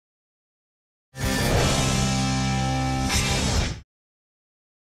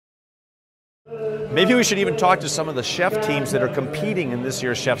Maybe we should even talk to some of the chef teams that are competing in this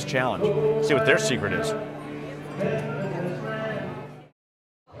year's Chef's Challenge. See what their secret is.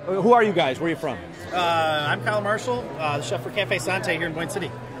 Who are you guys? Where are you from? I'm Kyle Marshall, the chef for Cafe Sante here in Boyne City.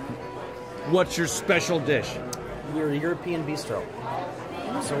 What's your special dish? We're a European bistro,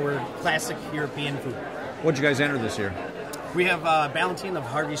 so we're classic European food. What'd you guys enter this year? We have Ballantine of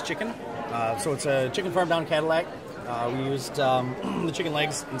Harvey's Chicken. So it's a chicken farm down in Cadillac. We used the chicken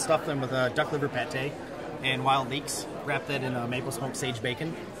legs and stuffed them with duck liver pate and wild leeks. Wrapped that in maple smoked sage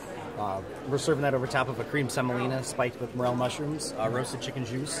bacon. We're serving that over top of a cream semolina spiked with morel mushrooms, roasted chicken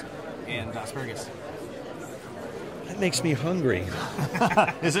juice, and asparagus. That makes me hungry.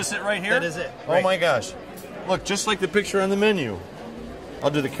 Is this it right here? That is it. Oh right. my gosh. Look, just like the picture on the menu. I'll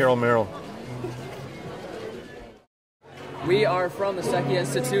do the Carol Merrill. We are from the Secchi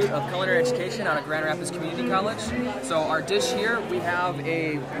Institute of Culinary Education out of Grand Rapids Community College. So our dish here, we have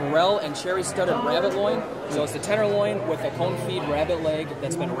a morel and cherry studded rabbit loin. So it's the tenderloin with a cone feed rabbit leg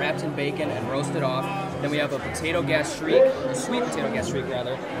that's been wrapped in bacon and roasted off. Then we have a potato gastrique, a sweet potato gastrique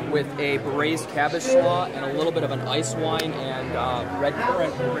rather, with a braised cabbage slaw and a little bit of an ice wine and red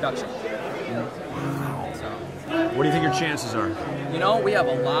currant reduction. What do you think your chances are? You know, we have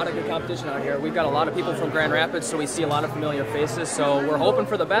a lot of good competition out here. We've got a lot of people from Grand Rapids, so we see a lot of familiar faces. So we're hoping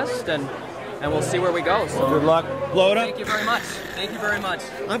for the best, and we'll see where we go. So good luck. Blow it up. Thank you very much. Thank you very much.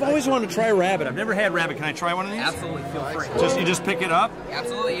 I've always wanted to try rabbit. I've never had rabbit. Can I try one of these? Absolutely. Feel free. You just pick it up?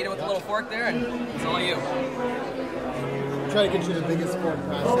 Absolutely. Eat it with a little fork there, and it's all you. Try to get you the biggest fork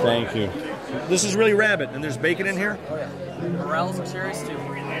possible. Thank you. This is really rabbit, and there's bacon in here? Oh, yeah. Morels and cherries, too.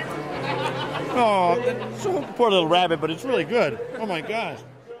 Oh, it's so poor little rabbit, but it's really good. Oh, my gosh.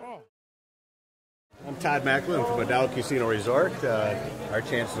 Oh. I'm Todd Macklin from Adao Casino Resort. Our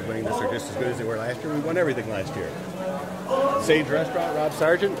chances of winning this are just as good as they were last year. We won everything last year. Sage Restaurant, Rob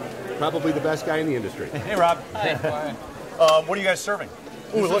Sargent, probably the best guy in the industry. Hey, Rob. Hi. What are you guys serving?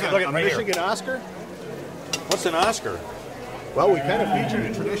 Ooh, look at a right Michigan here. Oscar. What's an Oscar? Well, we kind of featured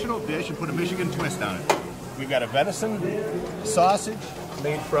a traditional dish and put a Michigan twist on it. We've got a venison sausage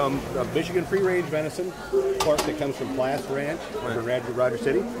made from Michigan free-range venison, pork that comes from Plass Ranch over in Roger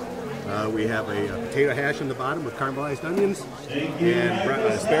City. We have a potato hash in the bottom with caramelized onions and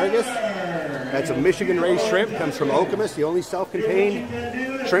asparagus. That's a Michigan-raised shrimp, comes from Okemos, the only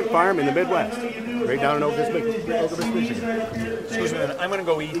self-contained shrimp farm in the Midwest, right down in Okemos, Michigan. Excuse me a minute. I'm going to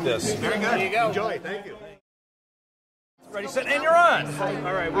go eat this. Very good. There you go. Enjoy. Thank you. Ready, set, and you're on.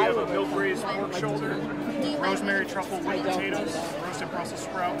 All right, we have a milk braised pork shoulder, rosemary truffle white potatoes, roasted Brussels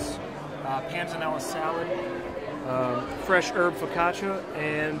sprouts, panzanella salad, fresh herb focaccia,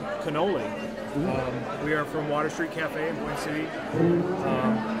 and cannoli. We are from Water Street Cafe in Boyne City.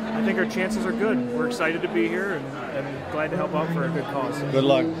 I think our chances are good. We're excited to be here and glad to help out for a good cause. Good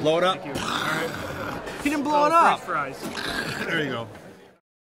luck. Blow it up. Thank you. All right. He didn't blow it up. French fries. There you go.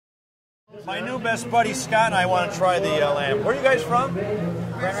 My new best buddy Scott and I want to try the lamb. Where are you guys from?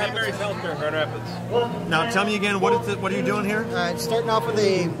 St. Mary's Healthcare, Grand Rapids. Now tell me again, what are you doing here? Starting off with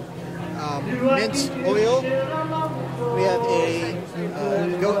a minced oil. We have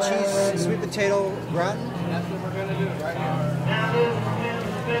a goat cheese sweet potato gratin. That's what we're going to do right now.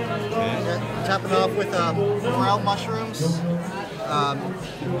 Topping off with morel mushrooms,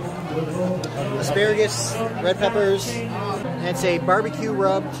 asparagus, red peppers, and it's a barbecue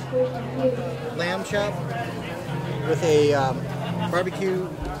rubbed lamb chop with a barbecue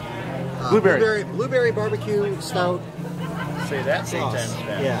blueberry barbecue stout. Say that sauce.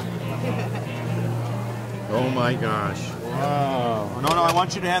 Yeah. Oh my gosh. Wow. No, I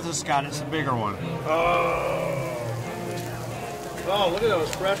want you to have this, Scott. It's a bigger one. Oh, look at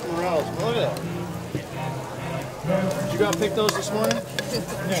those fresh morels. Look at that. Did you go pick those this morning?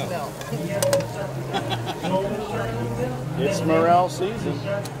 No. It's morel season.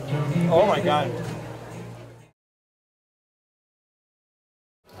 Oh my God.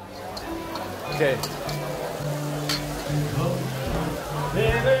 Okay.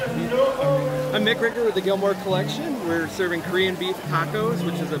 I'm Mick Ricker with the Gilmore Collection. We're serving Korean beef tacos,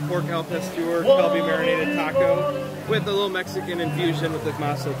 which is a pork al pastor Kobe marinated taco with a little Mexican infusion with the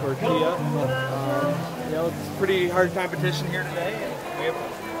masa tortilla. You know, it's pretty hard competition here today, and we have a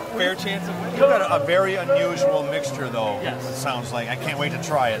fair chance of winning. You've got a very unusual mixture, though. Yes. It sounds like. I can't wait to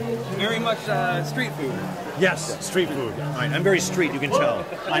try it. Very much street food. Yes, street food. Right. I'm very street, you can tell.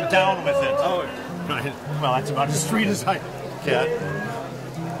 I'm down with it. Oh. Well, that's about as street as I get.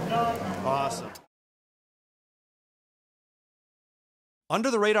 Awesome. Under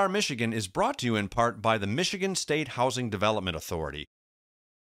the Radar Michigan is brought to you in part by the Michigan State Housing Development Authority,